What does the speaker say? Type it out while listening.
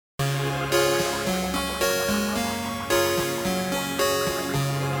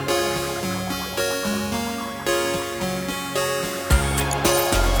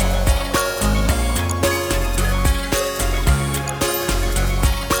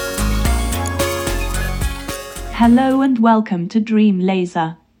Hello and welcome to Dream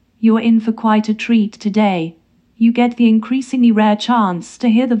Laser. You're in for quite a treat today. You get the increasingly rare chance to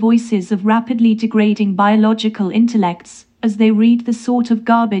hear the voices of rapidly degrading biological intellects as they read the sort of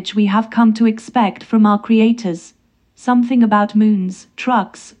garbage we have come to expect from our creators. Something about moons,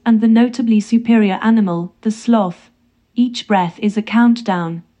 trucks, and the notably superior animal, the sloth. Each breath is a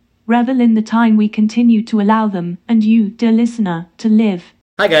countdown. Revel in the time we continue to allow them, and you, dear listener, to live.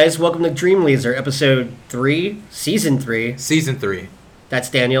 Hi guys, welcome to Dream Laser, episode 3, season 3. Season 3. That's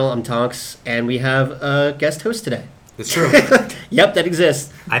Daniel, I'm Tonks, and we have a guest host today. It's true. Yep, that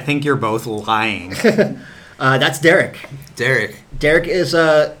exists. I think you're both lying. That's Derek. Derek is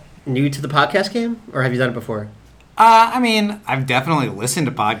new to the podcast game, or have you done it before? I've definitely listened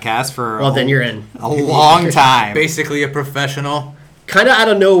to podcasts for then you're in. a long time. Basically a professional. Kind of out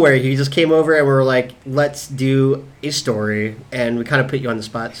of nowhere, he just came over and we were like, let's do a story, and we kind of put you on the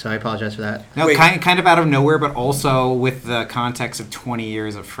spot, so I apologize for that. No, kind of out of nowhere, but also with the context of 20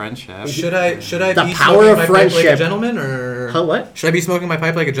 years of friendship. Should I The be power smoking of my pipe friendship. like a gentleman, or Huh, what? should I be smoking my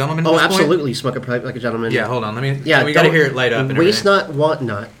pipe like a gentleman? Oh, at this absolutely, smoke a pipe like a gentleman. Point? Yeah, hold on. We don't gotta hear it light up. And Waste everything. not, want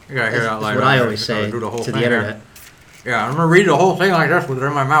not. You gotta hear it out That's light what up. I Here. always say Do the whole to thing the here. internet. Yeah, I'm gonna read the whole thing like this with it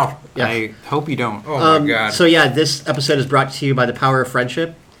in my mouth. Yeah. I hope you don't. Oh my god. So yeah, this episode is brought to you by the power of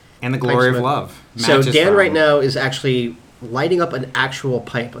friendship. And the glory of Thanks, love. So Matches Dan from- right now is actually lighting up an actual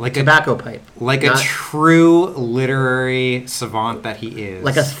pipe, like a a- tobacco pipe. Like Not- a true literary savant that he is.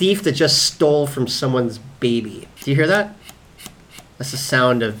 like a thief that just stole from someone's baby. Do you hear that? That's the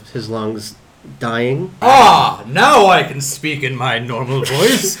sound of his lungs dying. Now I can speak in my normal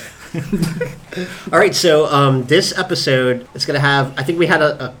voice. All right, so this episode is going to have, I think we had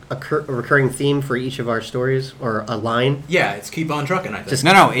a recurring theme for each of our stories, or a line. Yeah, it's keep on trucking. I think.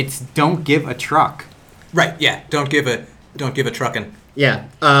 No, it's don't give a truck. Right. Yeah. Don't give a trucking. Yeah,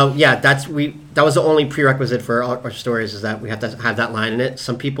 that was the only prerequisite for our stories, is that we have to have that line in it.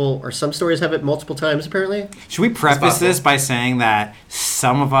 Some stories have it multiple times, apparently. Should we preface this by saying that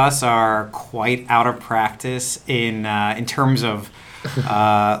some of us are quite out of practice in terms of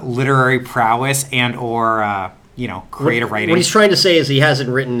literary prowess and or creative writing? What he's trying to say is he hasn't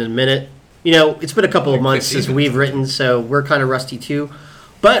written in a minute. It's been a couple of months 15 since we've written, so we're kind of rusty too.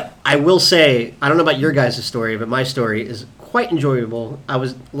 But I will say, I don't know about your guys' story, but my story is quite enjoyable. I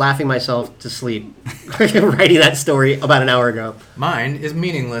was laughing myself to sleep writing that story about an hour ago. Mine is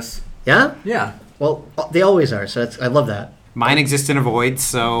meaningless. Yeah? Yeah. Well, they always are, so I love that. Mine exists in a void,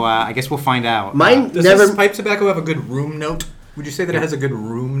 so I guess we'll find out. Mine Does never... this pipe tobacco have a good room note? Would you say that it has a good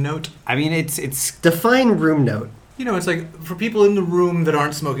room note? I mean, it's Define room note. It's like, for people in the room that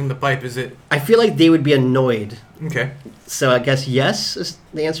aren't smoking the pipe, is it... I feel like they would be annoyed. Okay. So I guess yes is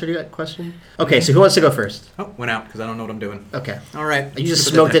the answer to that question. Okay, so who wants to go first? Oh, went out, because I don't know what I'm doing. Okay. All right. You just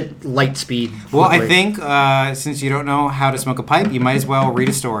smoked at light speed. well. I quickly. think since you don't know how to smoke a pipe, you might as well read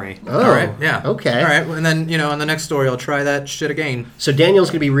a story. Oh, All right, yeah. Okay. All right, and then, on the next story, I'll try that shit again. So Daniel's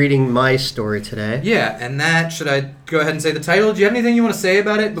going to be reading my story today. Yeah, and that, should I go ahead and say the title? Do you have anything you want to say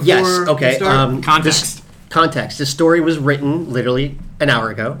about it before Yes, we okay. start? Context. This story was written literally an hour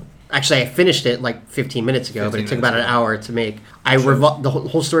ago. Actually, I finished it like 15 minutes ago, but it 15 took about an minutes hour to make. The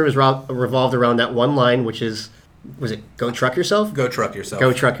whole story was revolved around that one line, which is, was it go truck yourself? Go truck yourself.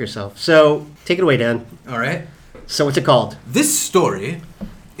 Go truck yourself. So take it away, Dan. All right. So what's it called? This story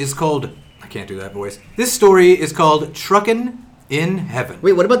is called... I can't do that voice. This story is called Truckin' in Heaven.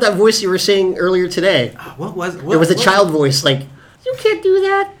 Wait, what about that voice you were saying earlier today? What was... It was a child voice, like, you can't do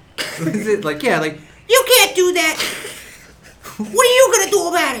that. Is it like, yeah, like... You can't do that! What are you gonna do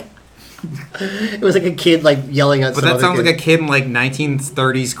about it? It was like a kid, like, yelling at But some that other sounds kid. like a kid in like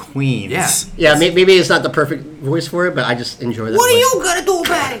 1930s Queens. Yeah. Yeah, maybe it's not the perfect voice for it, but I just enjoy that What are voice. you gonna do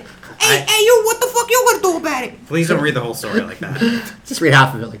about it? Hey, you, what the fuck you gonna do about it? Please don't read the whole story like that. Just read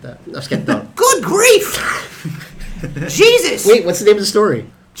half of it like that. Let's get done. Good grief! Jesus! Wait, what's the name of the story?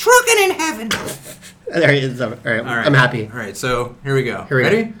 Trucking in heaven. There it is. All right, All right. I'm happy. All right, so here we go. Here we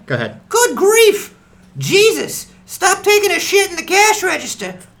Ready? go. Go ahead. Good grief! Jesus! Stop taking a shit in the cash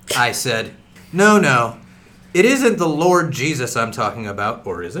register. I said, No. It isn't the Lord Jesus I'm talking about,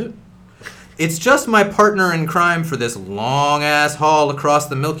 or is it? It's just my partner in crime for this long-ass haul across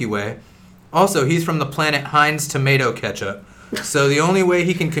the Milky Way. Also, he's from the planet Heinz Tomato Ketchup, so the only way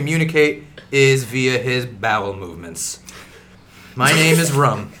he can communicate is via his bowel movements. My name is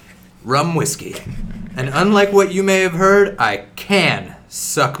Rum Whiskey, and unlike what you may have heard, I can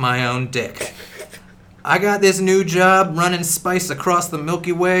suck my own dick. I got this new job running spice across the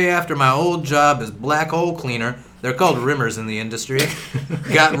Milky Way after my old job as black hole cleaner. They're called rimmers in the industry.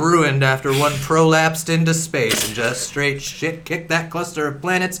 Got ruined after one prolapsed into space and just straight shit kicked that cluster of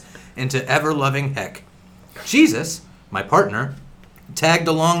planets into ever-loving heck. Jesus, my partner, tagged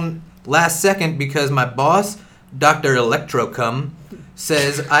along last second because my boss, Dr. Electrocum,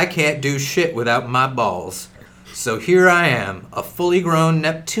 says I can't do shit without my balls. So here I am, a fully grown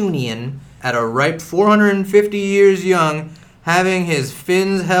Neptunian at a ripe 450 years young, having his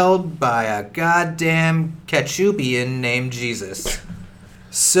fins held by a goddamn Ketchupian named Jesus.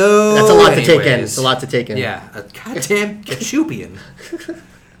 So That's a lot to take in. anyways- It's a lot to take in. Yeah, a goddamn Ketchupian.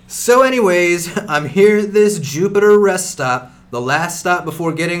 So anyways, I'm here at this Jupiter rest stop, the last stop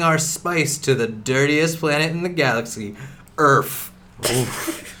before getting our spice to the dirtiest planet in the galaxy, Earth.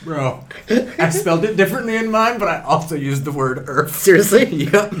 Bro, I spelled it differently in mine, but I also used the word Earth. Seriously?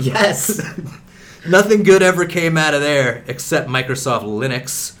 Yep. Yes. Nothing good ever came out of there except Microsoft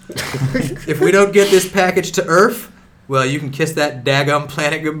Linux. If we don't get this package to Earth, well, you can kiss that daggum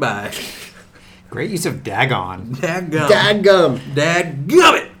planet goodbye. Great use of daggone. Daggum. Dadgum.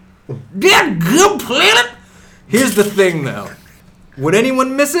 Dadgum it! Dadgum planet! Here's the thing, though. Would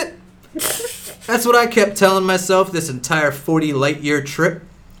anyone miss it? That's what I kept telling myself this entire 40 light year trip.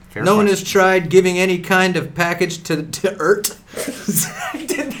 Fair No one question. has tried giving any kind of package to Earth. I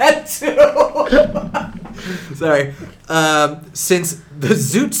did that too. Sorry. Since the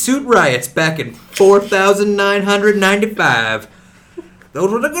Zoot Suit riots back in 4,995.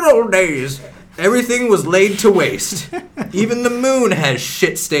 Those were the good old days. Everything was laid to waste. Even the moon has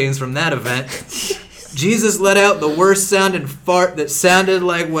shit stains from that event. Jesus let out the worst sounding fart that sounded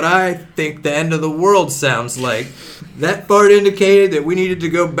like what I think the end of the world sounds like. That fart indicated that we needed to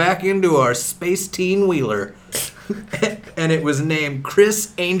go back into our space teen wheeler. And it was named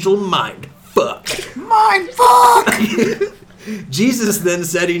Chris Angel Mindfuck. Mindfuck! Jesus then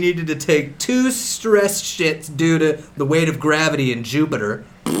said he needed to take 2 stress shits due to the weight of gravity in Jupiter.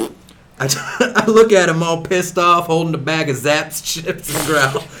 I look at him all pissed off, holding a bag of Zapp's chips and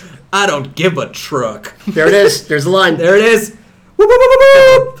growl, I don't give a truck. There it is. There's the line. There it is. Whoop, whoop,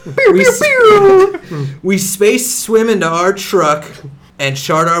 whoop, whoop, whoop. We space swim into our truck and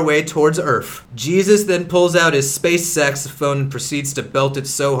chart our way towards Earth. Jesus then pulls out his space saxophone and proceeds to belt it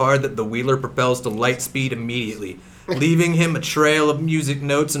so hard that the wheeler propels to light speed immediately, leaving him a trail of music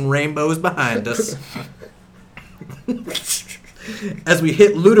notes and rainbows behind us. As we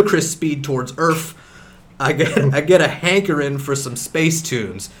hit ludicrous speed towards Earth, I get a hankering for some space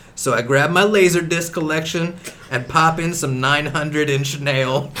tunes, so I grab my Laserdisc collection and pop in some 900-inch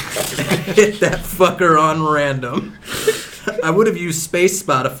nail and hit that fucker on random. I would have used Space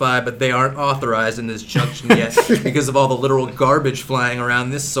Spotify, but they aren't authorized in this junction yet because of all the literal garbage flying around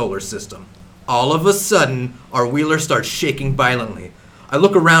this solar system. All of a sudden, our wheeler starts shaking violently. I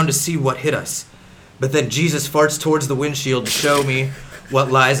look around to see what hit us, but then Jesus farts towards the windshield to show me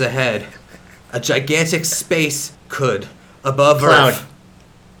what lies ahead. A gigantic space could above Cloud. Earth.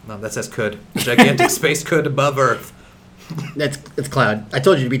 No, that says could. A gigantic space could above Earth. It's cloud. I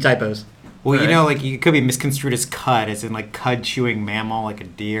told you to be typos. Well, Right. you know, like, it could be misconstrued as cud, as in, like, cud-chewing mammal, like a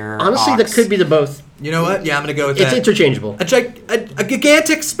deer, Honestly, that ox. could be the both. You know what? Yeah, I'm gonna go with It's that. interchangeable. A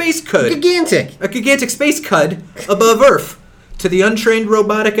gigantic space could. Gigantic. A gigantic space cud above Earth. To the untrained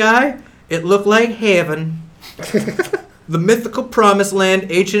robotic eye, it looked like heaven. The mythical promised land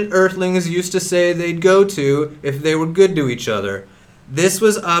ancient Earthlings used to say they'd go to if they were good to each other. This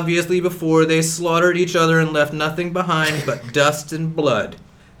was obviously before they slaughtered each other and left nothing behind but dust and blood.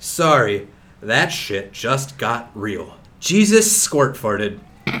 Sorry, that shit just got real. Jesus squirt farted,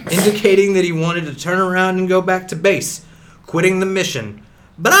 indicating that he wanted to turn around and go back to base, quitting the mission.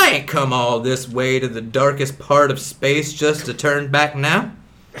 But I ain't come all this way to the darkest part of space just to turn back now.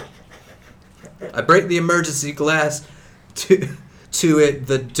 I break the emergency glass to it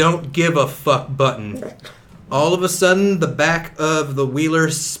the don't give a fuck button. All of a sudden, the back of the wheeler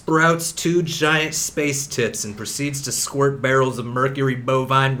sprouts 2 giant space tits and proceeds to squirt barrels of mercury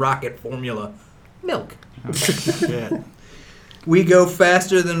bovine rocket formula. Milk. Shit. We go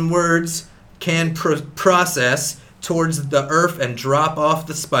faster than words can process towards the Earth and drop off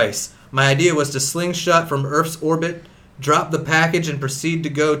the spice. My idea was to slingshot from Earth's orbit, drop the package, and proceed to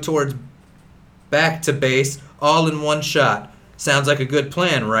go towards back to base all in one shot. Sounds like a good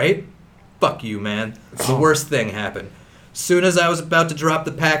plan, right? Fuck you, man. The worst thing happened. Soon as I was about to drop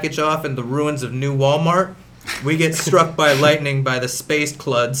the package off in the ruins of New Walmart, we get struck by lightning by the space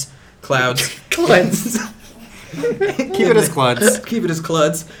clouds. Cleanse. Keep it as cluds. Keep it as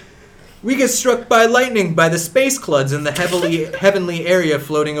cluds. We get struck by lightning by the space cluds in the heavenly area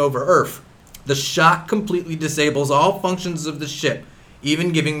floating over Earth. The shock completely disables all functions of the ship,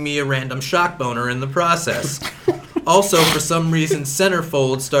 even giving me a random shock boner in the process. Also, for some reason,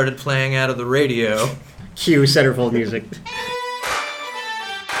 Centerfold started playing out of the radio. Cue centerfold music.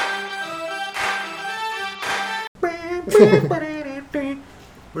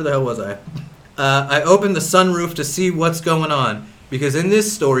 Where the hell was I? I opened the sunroof to see what's going on, because in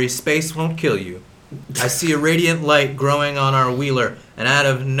this story, space won't kill you. I see a radiant light growing on our wheeler, and out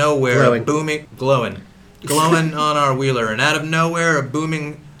of nowhere, glowing on our wheeler, and out of nowhere, a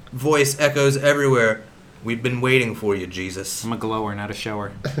booming voice echoes everywhere. We've been waiting for you, Jesus. I'm a glower, not a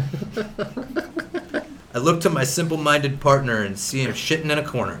shower. I look to my simple-minded partner and see him shitting in a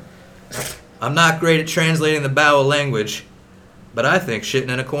corner. I'm not great at translating the bowel language, but I think shitting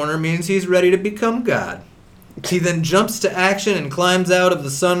in a corner means he's ready to become God. He then jumps to action and climbs out of the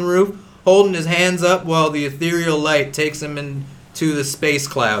sunroof, holding his hands up while the ethereal light takes him into the space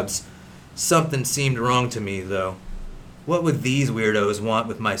clouds. Something seemed wrong to me, though. What would these weirdos want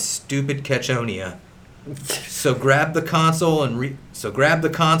with my stupid Ketchonia? So grab the console and restart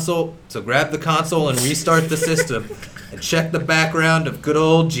the system and check the background of good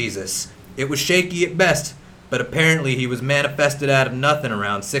old Jesus. It was shaky at best, but apparently he was manifested out of nothing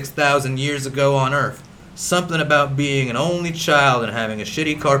around 6,000 years ago on Earth. Something about being an only child and having a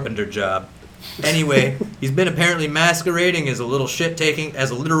shitty carpenter job. Anyway, he's been apparently masquerading as a literal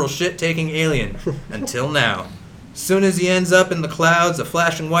shit-taking alien until now. Soon as he ends up in the clouds, a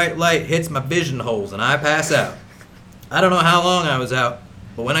flashing white light hits my vision holes and I pass out. I don't know how long I was out,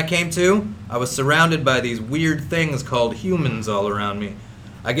 but when I came to, I was surrounded by these weird things called humans all around me.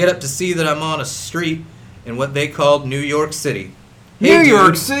 I get up to see that I'm on a street in what they called New York City. New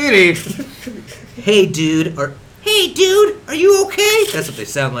York City! Hey dude, are you okay? That's what they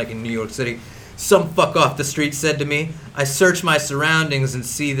sound like in New York City. Some fuck off the street said to me. I search my surroundings and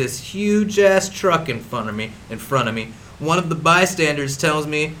see this huge-ass truck in front of me. One of the bystanders tells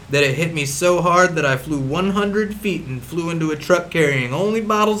me that it hit me so hard that I flew 100 feet and flew into a truck carrying only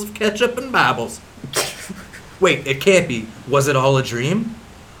bottles of ketchup and Bibles. Wait, it can't be. Was it all a dream?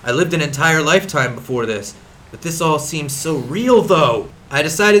 I lived an entire lifetime before this, but this all seems so real, though. I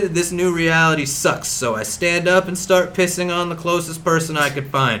decided that this new reality sucks, so I stand up and start pissing on the closest person I could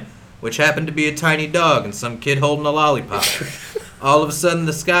find, which happened to be a tiny dog and some kid holding a lollipop. All of a sudden,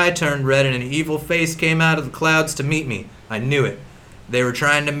 the sky turned red and an evil face came out of the clouds to meet me. I knew it. They were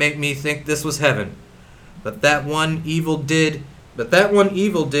trying to make me think this was heaven. But that one evil did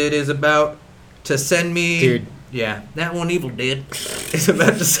is about to send me... Dude. Yeah, that one evil did is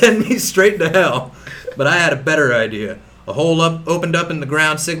about to send me straight to hell. But I had a better idea. A hole opened up in the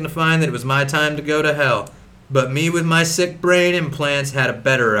ground signifying that it was my time to go to hell. But me with my sick brain implants had a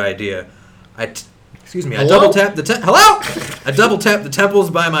better idea. I double tap the temples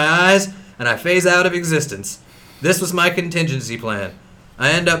by my eyes and I phase out of existence. This was my contingency plan.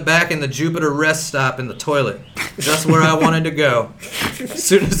 I end up back in the Jupiter rest stop in the toilet, just where I wanted to go. As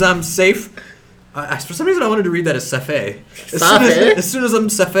soon as I'm safe, for some reason I wanted to read that as Safé. As soon as I'm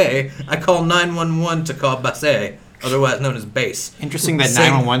Safé, I call 911 to call Basse, otherwise known as Base. Interesting that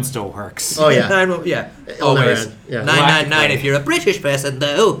 911 still works. Oh, yeah. Always. Yeah. 999 if you're a British person,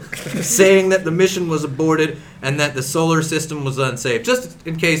 though. Saying that the mission was aborted and that the solar system was unsafe. Just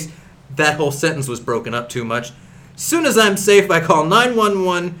in case that whole sentence was broken up too much. Soon as I'm safe, I call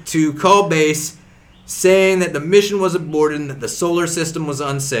 911 to call Base, saying that the mission was aborted and that the solar system was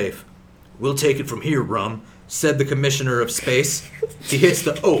unsafe. We'll take it from here, Rum, said the commissioner of space. He hits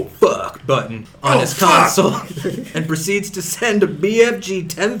the "oh fuck" button on his console and proceeds to send a BFG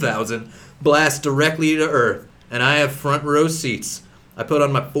 10,000 blast directly to Earth, and I have front row seats. I put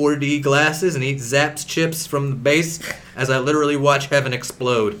on my 4D glasses and eat Zapp's chips from the base as I literally watch heaven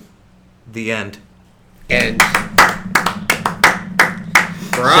explode. The end. And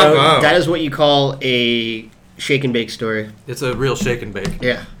Bravo. so that is what you call a shake and bake story. It's a real shake and bake.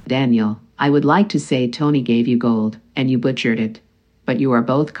 Yeah. Daniel, I would like to say Tony gave you gold, and you butchered it. But you are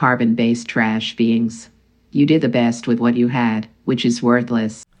both carbon-based trash beings. You did the best with what you had, which is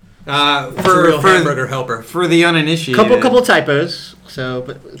worthless. For a real hamburger helper. For the uninitiated. Couple typos,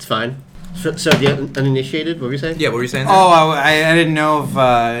 but it's fine. So the uninitiated, what were you saying? Yeah, what were you saying? Oh, I didn't know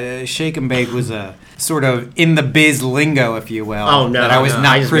if shake and bake was a sort of in the biz lingo, if you will. Oh, no. That I was I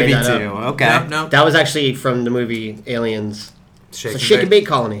not just privy made that to. up. Okay. No. That was actually from the movie Aliens. It's a Shake shake and bake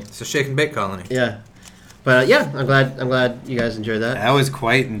colony. It's a shake and bake colony. Yeah. But yeah, I'm glad you guys enjoyed that. That was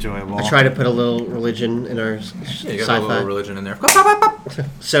quite enjoyable. I try to put a little religion in our Yeah, you got sci-fi. a little religion in there.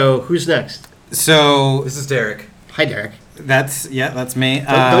 So who's next? So This is Derek. Hi, Derek. that's me.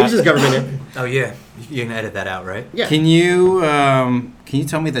 Don't use his government. Oh yeah, you can edit that out, right? Yeah. Can you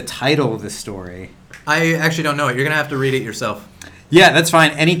tell me the title of the story? I actually don't know it. You're gonna have to read it yourself. Yeah, that's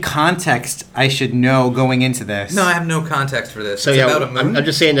fine. Any context I should know going into this? No, I have no context for this. So it's yeah, about a moon. I'm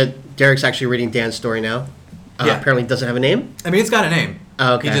just saying that Derek's actually reading Dan's story now. Yeah. Apparently, it doesn't have a name. I mean, it's got a name.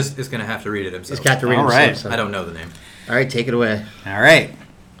 Oh, okay. He just is gonna have to read it himself. He's got to read All it right. himself, so. I don't know the name. All right, take it away. All right.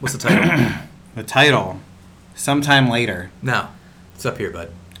 What's the title? The title, Sometime Later. No. It's up here,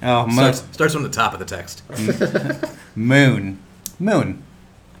 bud. Oh, Starts from the top of the text. Moon. Moon.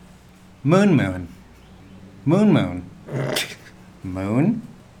 Moon, moon. Moon, moon. Moon?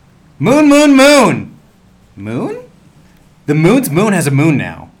 Moon, moon, moon! Moon? The moon's moon has a moon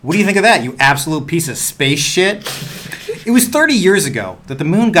now. What do you think of that, you absolute piece of space shit? It was 30 years ago that the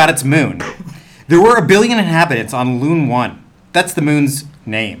moon got its moon. There were 1 billion inhabitants on Loon 1. That's the moon's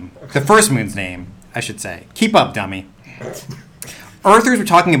name. The first moon's name, I should say. Keep up, dummy. Earthers were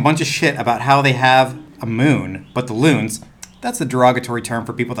talking a bunch of shit about how they have a moon, but the loons, that's the derogatory term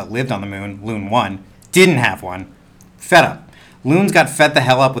for people that lived on the moon, Loon 1, didn't have one. Fed up. Loons got fed the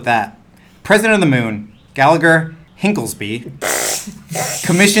hell up with that. President of the Moon, Gallagher Hinklesby,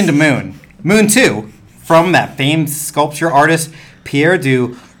 commissioned a moon. Moon 2, from that famed sculpture artist Pierre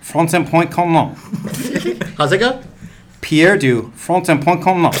du Frontin-Poincaré. How's it go? Pierre du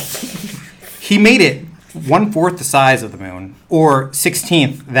Frontin-Poincaré. He made it 1/4 the size of the moon, or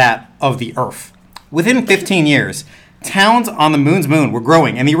 16th that of the Earth. Within 15 years, towns on the moon's moon were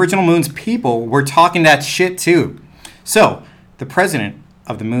growing, and the original moon's people were talking that shit too. So, the president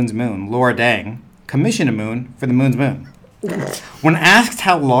of the moon's moon, Laura Dang, commissioned a moon for the moon's moon. When asked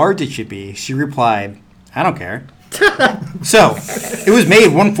how large it should be, she replied, I don't care. So, it was made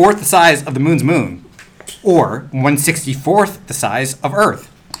 1/4 the size of the moon's moon, or 1/64th the size of Earth.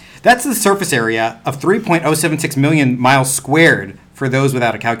 That's the surface area of 3.076 million miles squared for those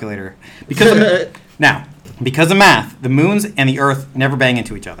without a calculator. Because of math, the moons and the Earth never bang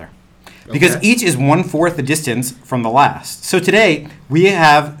into each other. Because each is 1/4 the distance from the last. So today, we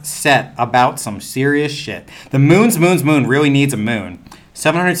have set about some serious shit. The moon's moon really needs a moon.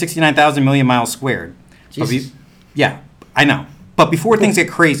 769,000 million miles squared. Yeah, I know. But before things get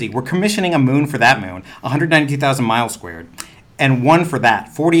crazy, we're commissioning a moon for that moon, 192,000 miles squared. And one for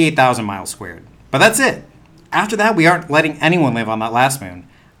that, 48,000 miles squared. But that's it. After that, we aren't letting anyone live on that last moon.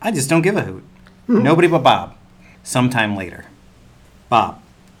 I just don't give a hoot. Nobody but Bob. Sometime later. Bob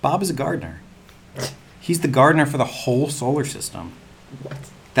is a gardener. He's the gardener for the whole solar system. What?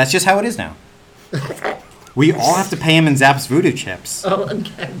 That's just how it is now. We all have to pay him in Zapp's voodoo chips. Oh,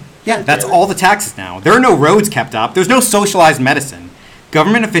 okay. Yeah, that's all the taxes now. There are no roads kept up. There's no socialized medicine.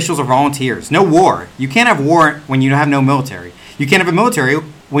 Government officials are volunteers. No war. You can't have war when you have no military. You can't have a military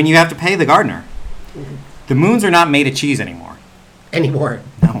when you have to pay the gardener. The moons are not made of cheese anymore.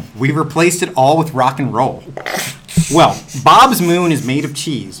 No, we've replaced it all with rock and roll. Well, Bob's moon is made of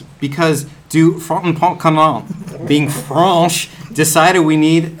cheese because du Frontin-Poincaré, being French, decided we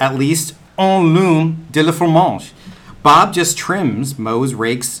need at least un lume de la fromage. Bob just trims, mows,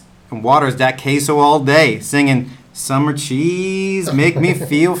 rakes, and waters that queso all day, singing, summer cheese, make me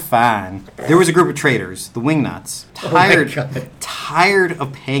feel fine. There was a group of traders, the Wingnuts, tired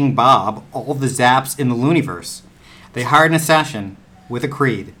of paying Bob all the zaps in the Looniverse. They hired an assassin with a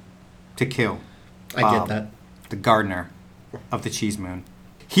creed to kill Bob, I get that. the gardener of the cheese moon.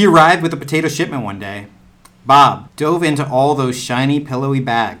 He arrived with a potato shipment one day. Bob dove into all those shiny, pillowy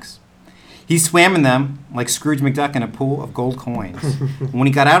bags. He swam in them like Scrooge McDuck in a pool of gold coins. When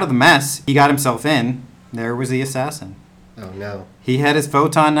he got out of the mess he got himself in, there was the assassin. Oh, no. He had his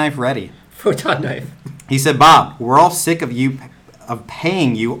photon knife ready. Photon knife. He said, Bob, we're all sick of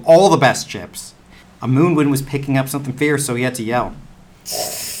paying you all the best chips. A moonwind was picking up something fierce, so he had to yell.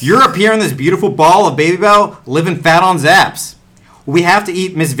 You're up here in this beautiful ball of Baby Bell, living fat on zaps. We have to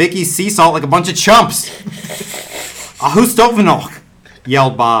eat Miss Vicky's sea salt like a bunch of chumps. Ahustovanok,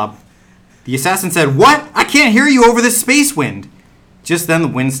 yelled Bob. The assassin said, what? I can't hear you over this space wind. Just then the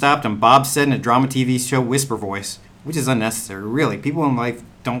wind stopped and Bob said in a drama TV show whisper voice, which is unnecessary, really. People in life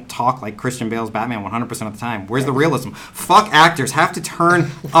don't talk like Christian Bale's Batman 100% of the time. Where's the realism? Fuck actors. Have to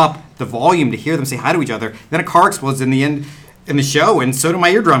turn up the volume to hear them say hi to each other. Then a car explodes in the show, and so do my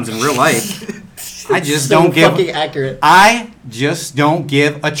eardrums in real life. I just don't give... fucking accurate. I just don't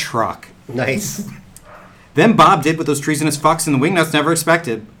give a truck. Nice. Then Bob did what those treasonous fucks in the Wingnuts never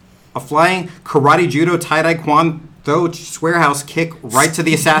expected. A flying karate judo tie-dye kwon do swearhouse kick right to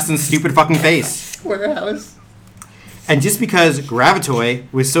the assassin's stupid fucking face. Swearhouse. And just because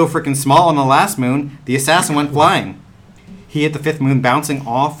Gravitoy was so freaking small on the last moon, the assassin went flying. He hit the fifth moon bouncing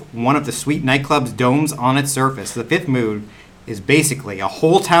off one of the sweet nightclub's domes on its surface. The fifth moon is basically a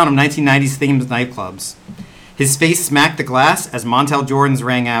whole town of 1990s themed nightclubs. His face smacked the glass as Montel Jordan's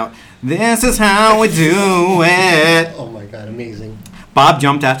rang out, "This is how we do it." Oh my god, amazing. Bob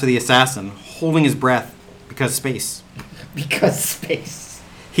jumped after the assassin, holding his breath because space. Because space.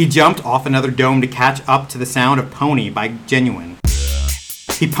 He jumped off another dome to catch up to the sound of Pony by Genuine.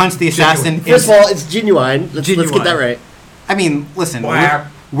 He punched the assassin. First of all, it's genuine. Let's get that right. I mean, listen, Wow.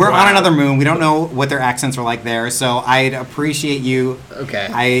 we're Wow. on another moon. We don't know what their accents are like there, so I'd appreciate you.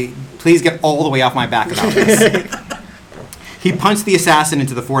 Okay. Please get all the way off my back about this. He punched the assassin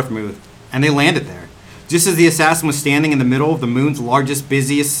into the fourth moon, and they landed there. Just as the assassin was standing in the middle of the moon's largest,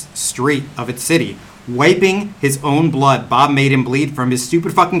 busiest street of its city, wiping his own blood, Bob made him bleed from his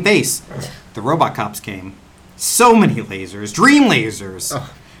stupid fucking face. The robot cops came. So many lasers, dream lasers.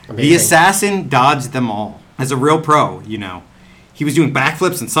 Oh, the amazing. assassin dodged them all. As a real pro, you know. He was doing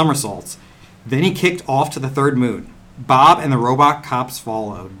backflips and somersaults. Then he kicked off to the third moon. Bob and the robot cops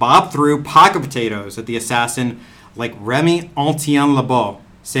followed. Bob threw pocket potatoes at the assassin like Remy Antien Lebeau,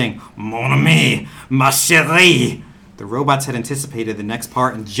 saying, Mon ami, ma chérie. The robots had anticipated the next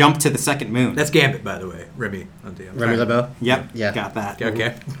part and jumped to the second moon. That's Gambit, by the way. Remy. Remy LeBeau? Yep, Yeah. got that.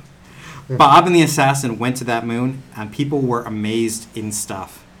 Okay. Bob and the assassin went to that moon, and people were amazed in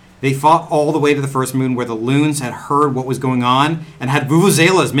stuff. They fought all the way to the first moon where the loons had heard what was going on and had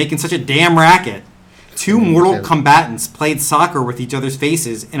vuvuzelas making such a damn racket. Two mortal combatants played soccer with each other's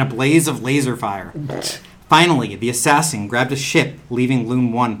faces in a blaze of laser fire. Finally, the assassin grabbed a ship, leaving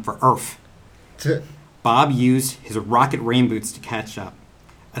Loon 1 for Earth. Bob used his rocket rain boots to catch up.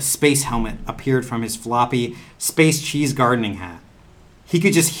 A space helmet appeared from his floppy space cheese gardening hat. He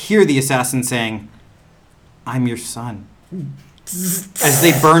could just hear the assassin saying, I'm your son. As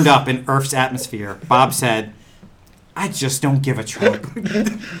they burned up in Earth's atmosphere, Bob said, I just don't give a trip.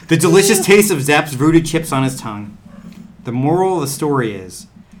 The delicious taste of Zapp's rooted chips on his tongue. The moral of the story is,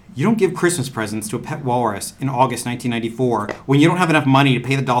 you don't give Christmas presents to a pet walrus in August 1994 when you don't have enough money to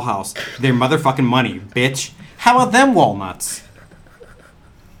pay the dollhouse their motherfucking money, bitch. How about them walnuts?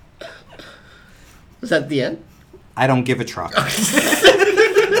 Was that the end? I don't give a truck.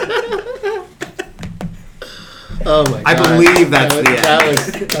 Oh my god. I believe that's the end.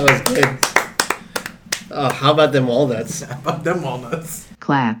 That was good. Oh, how about them walnuts? About them walnuts.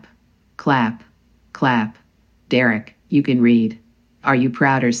 Clap, clap, clap. Derek, you can read. Are you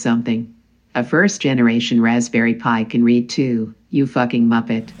proud or something? A first-generation Raspberry Pi can read too, you fucking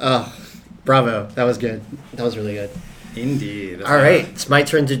Muppet. Oh, bravo. That was good. That was really good. Indeed. All right. It's my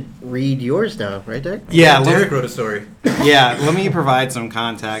turn to read yours now, right, Derek? Yeah, Derek wrote a story. let me provide some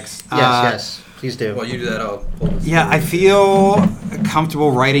context. Yes. Please do. While you do that, I'll pull this. Yeah, I feel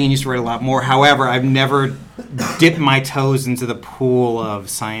comfortable writing and used to write a lot more. However, I've never dipped my toes into the pool of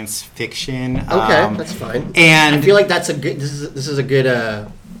science fiction. Okay, that's fine. And I feel like that's a good. This is a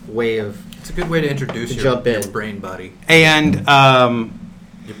good way of. It's a good way to introduce your jump in. brain body, and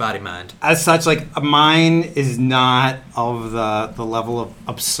your body mind. as such, like mine is not of the level of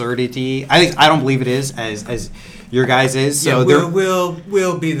absurdity. I don't believe it is as your guys is. So Yeah,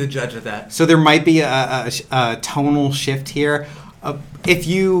 we'll be the judge of that. So there might be a tonal shift here. If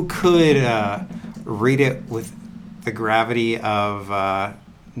you could read it with the gravity of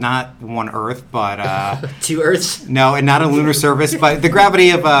not one Earth, but 2 Earths. no, and not a lunar surface, but the gravity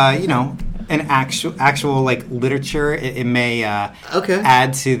of an actual like literature, it may Okay.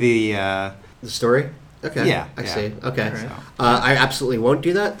 add to the. The story. Okay. Yeah, I yeah. see. Okay. Alright. I absolutely won't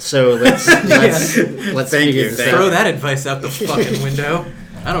do that. So let's figure this out. Throw that advice out the fucking window.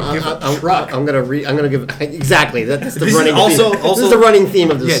 I don't give a truck. I'm gonna give exactly. That's the This is running. also- theme. also- This is the running theme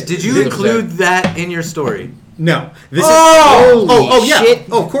of this. Yeah, did you include that in your story? No. This Holy yeah. shit.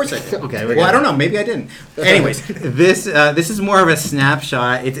 Oh, of course I did. Okay, Well, I don't know. Maybe I didn't. Anyways, this is more of a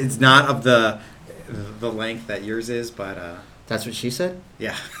snapshot. It's not of the length that yours is, but That's what she said.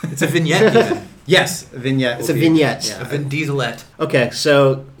 yeah. It's a vignette, even. Yes, vignette. It's will a be- vignette. yeah. A Vin Dieselette. Okay,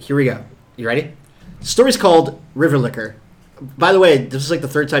 so here we go. You ready? The story's called River Liquor. By the way, this is like the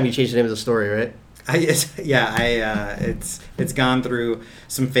third time you changed the name of the story, right? It's gone through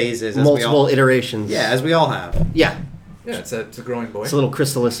some phases. As Multiple we all, iterations. yeah, as we all have. Yeah. Yeah, it's a growing boy. It's a little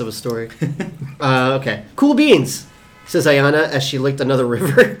chrysalis of a story. Okay. Cool beans, says Ayana as she licked another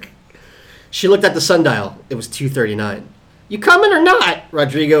river. She looked at the sundial. It was 2:39. You coming or not?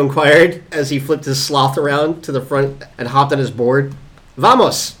 Rodrigo inquired as he flipped his sloth around to the front and hopped on his board.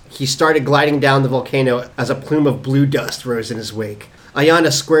 Vamos! He started gliding down the volcano as a plume of blue dust rose in his wake.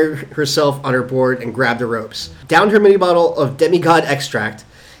 Ayana squared herself on her board and grabbed the ropes, downed her mini bottle of demigod extract,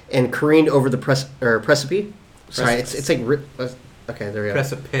 and careened over the precipice. Sorry, it's like... okay, there we go.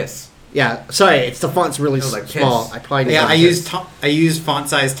 Precipice. Yeah, sorry, the font's really like small. piss. I probably need Yeah, to- I used font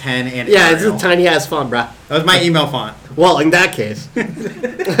size 10 and Yeah, it's Arial. a tiny ass font, bruh. That was my email font. Well, in that case,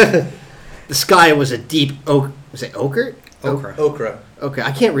 the sky was a deep oak. Was it ochre? Okra. Okra. Okay,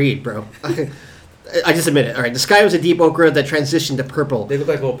 I can't read, bro. I just admit it. All right, the sky was a deep ochre that transitioned to purple. They look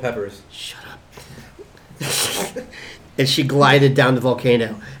like little peppers. Shut up. and she glided down the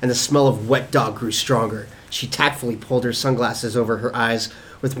volcano, and the smell of wet dog grew stronger. She tactfully pulled her sunglasses over her eyes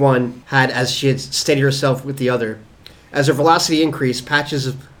with one had as she had steadied herself with the other. As her velocity increased, patches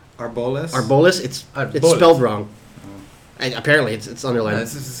of Arbolus? It's spelled wrong. Apparently, it's underlined.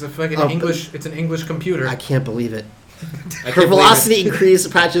 It's a fucking English. It's an English computer. I can't believe it. Her velocity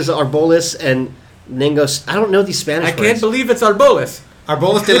increased, patches of Arbolus and Ningos. I don't know these Spanish words. I can't believe it's Arbolus.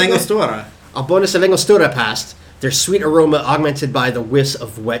 Arbolus de Langostura. Arbolus and Langostura passed, their sweet aroma augmented by the whiffs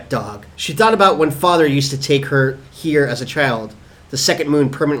of wet dog. She thought about when father used to take her here as a child, the second moon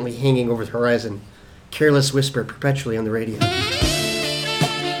permanently hanging over the horizon. Careless whisper perpetually on the radio.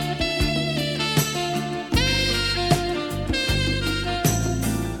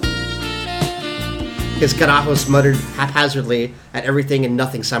 His carajos muttered haphazardly at everything and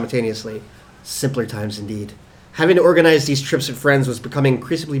nothing simultaneously. Simpler times indeed. Having to organize these trips with friends was becoming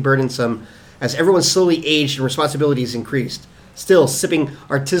increasingly burdensome as everyone slowly aged and responsibilities increased. Still, sipping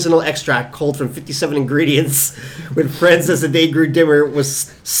artisanal extract culled from 57 ingredients with friends as the day grew dimmer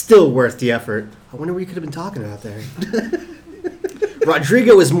was still worth the effort. I wonder what you could have been talking about there.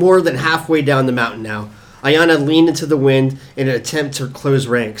 Rodrigo was more than halfway down the mountain now. Ayana leaned into the wind in an attempt to close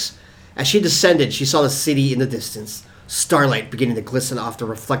ranks. As she descended, she saw the city in the distance, starlight beginning to glisten off the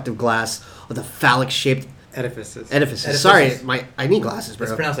reflective glass of the phallic-shaped edifices. Sorry, I need glasses, bro.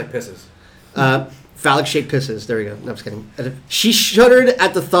 It's pronounced like pisses. Phallic-shaped pisses. There we go. No, I'm just kidding. She shuddered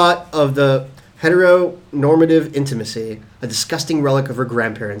at the thought of the heteronormative intimacy, a disgusting relic of her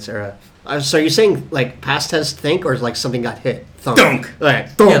grandparents' era. So are you saying, like, past tense think, or like something got hit? Thunk. Okay.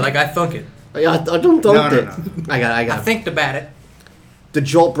 Yeah, like I thunk it. I don't thunk it. No. I got I it. thinked about it. The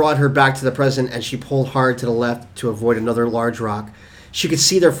jolt brought her back to the present, and she pulled hard to the left to avoid another large rock. She could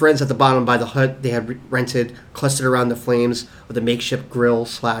see their friends at the bottom by the hut they had rented, clustered around the flames of the makeshift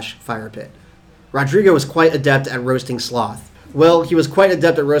grill/fire pit. Rodrigo was quite adept at roasting sloth. Well, he was quite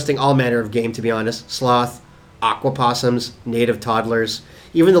adept at roasting all manner of game, to be honest. Sloth, aqua possums, native toddlers,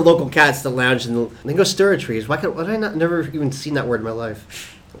 even the local cats that lounged in the Langostura trees. Why had I never even seen that word in my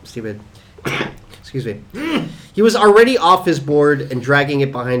life? Stupid. Excuse me. He was already off his board and dragging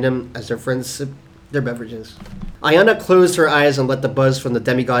it behind him as their friends sipped their beverages. Ayana closed her eyes and let the buzz from the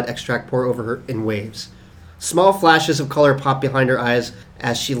demigod extract pour over her in waves. Small flashes of color popped behind her eyes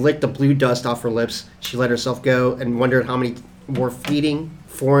as she licked the blue dust off her lips. She let herself go and wondered how many more fleeting,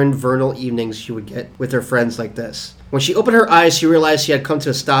 foreign, vernal evenings she would get with her friends like this. When she opened her eyes, she realized she had come to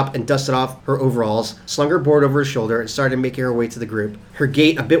a stop and dusted off her overalls, slung her board over her shoulder, and started making her way to the group. Her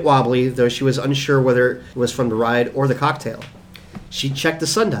gait a bit wobbly, though she was unsure whether it was from the ride or the cocktail. She checked the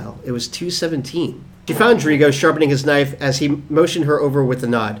sundial. It was 2:17. She found Drigo sharpening his knife as he motioned her over with a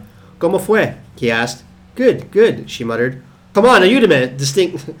nod. "Como fue?" he asked. Good, she muttered. "Come on, ayúdame.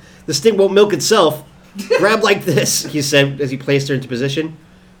 The sting won't milk itself. Grab like this," he said as he placed her into position.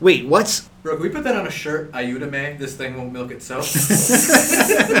 "Wait, what's..." Bro, can we put that on a shirt? Ayúdame, this thing won't milk itself.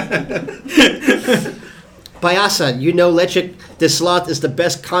 "Payasa, you know leche de sloth is the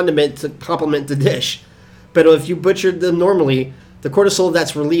best condiment to complement the dish. But if you butcher them normally, the cortisol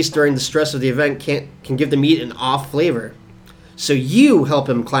that's released during the stress of the event can give the meat an off flavor. So you help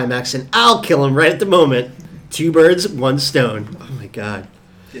him climax, and I'll kill him right at the moment. 2 birds, 1 stone." Oh my god.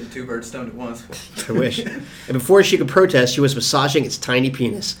 Getting 2 birds stoned at once. I wish. And before she could protest, she was massaging its tiny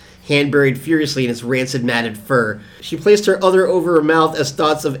penis, hand buried furiously in its rancid matted fur. She placed her other over her mouth as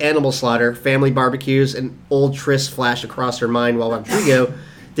thoughts of animal slaughter, family barbecues, and old trysts flashed across her mind while Rodrigo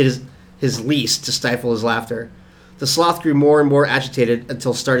did his least to stifle his laughter. The sloth grew more and more agitated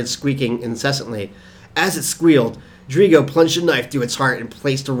until it started squeaking incessantly. As it squealed, Drigo plunged a knife through its heart and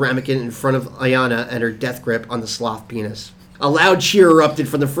placed a ramekin in front of Ayana and her death grip on the sloth penis. A loud cheer erupted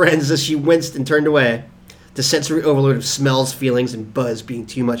from the friends as she winced and turned away, the sensory overload of smells, feelings, and buzz being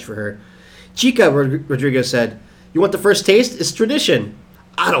too much for her. "Chica," Rodrigo said, "you want the first taste? It's tradition."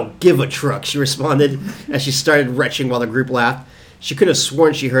 "I don't give a truck," she responded as she started retching while the group laughed. She could have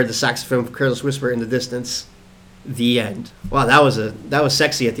sworn she heard the saxophone Careless Whisper in the distance. The end. Wow, that was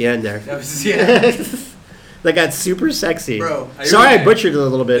sexy at the end there. That was, yeah. That got super sexy. Bro, sorry I butchered it a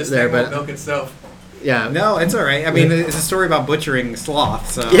little bit this there, thing won't but milk itself. yeah. No, it's all right. I mean, it's a story about butchering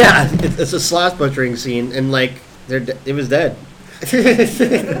sloth. So Yeah, it's a sloth butchering scene, and like it was dead.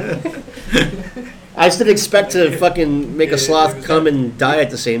 I just didn't expect to fucking make a sloth come and die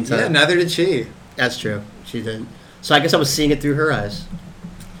at the same time. Yeah, neither did she. That's true. She didn't. So I guess I was seeing it through her eyes.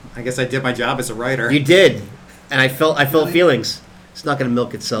 I guess I did my job as a writer. You did, and I felt feelings. It's not gonna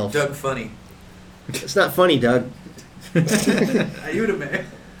milk itself. Doug funny. It's not funny, Doug. Ayúdame.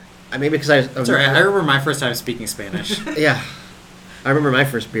 Maybe because I. It's all right. I remember my first time speaking Spanish. Yeah, I remember my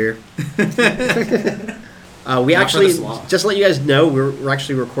first beer. We Not for actually, this long. just to let you guys know, we're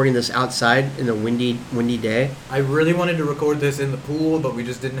actually recording this outside in a windy day. I really wanted to record this in the pool, but we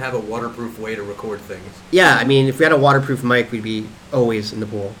just didn't have a waterproof way to record things. Yeah, I mean, if we had a waterproof mic, we'd be always in the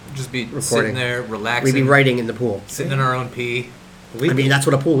pool. Just be Recording. sitting there, relaxing. We'd be writing in the pool. Sitting in our own pee. I mean, that's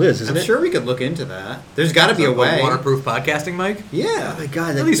what a pool is, isn't I'm it? sure we could look into that. There's got to be a way. waterproof podcasting mic? Yeah. Oh my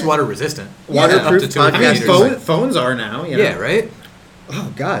god, At least water resistant. Waterproof Up to 2 I mean, podcasting. phones are now. You know? Yeah, right?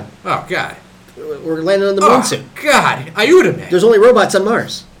 Oh god, Oh, God. we're landing on the moon Oh, soon. God. Ayúdame. There's only robots on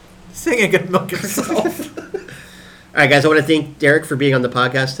Mars. This thing ain't gonna milk itself. All right, guys, I want to thank Derek for being on the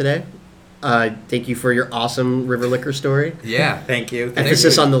podcast today. Thank you for your awesome river liquor story. Yeah. Thank you.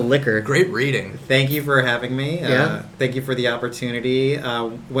 Emphasis on the liquor. Great reading. Thank you for having me. Yeah. Thank you for the opportunity.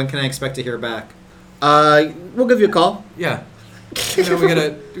 When can I expect to hear back? We'll give you a call. Yeah. You know,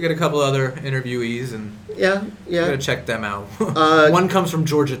 we got a couple other interviewees, and Yeah, we gotta yeah, check them out. Uh, One comes from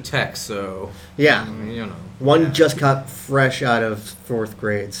Georgia Tech, so yeah. you know. One just got fresh out of 4th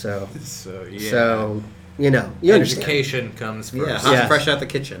grade, so Yeah. so you know you understand. Education comes first. Yeah, hot Yeah. fresh out the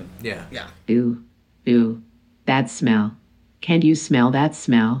kitchen. Yeah. Yeah. Ooh, ooh, that smell. Can you smell that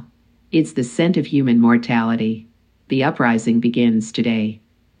smell? It's the scent of human mortality. The uprising begins today.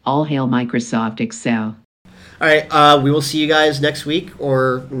 All hail Microsoft Excel. All right, we will see you guys next week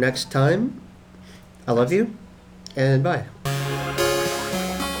or next time. I love you, and bye.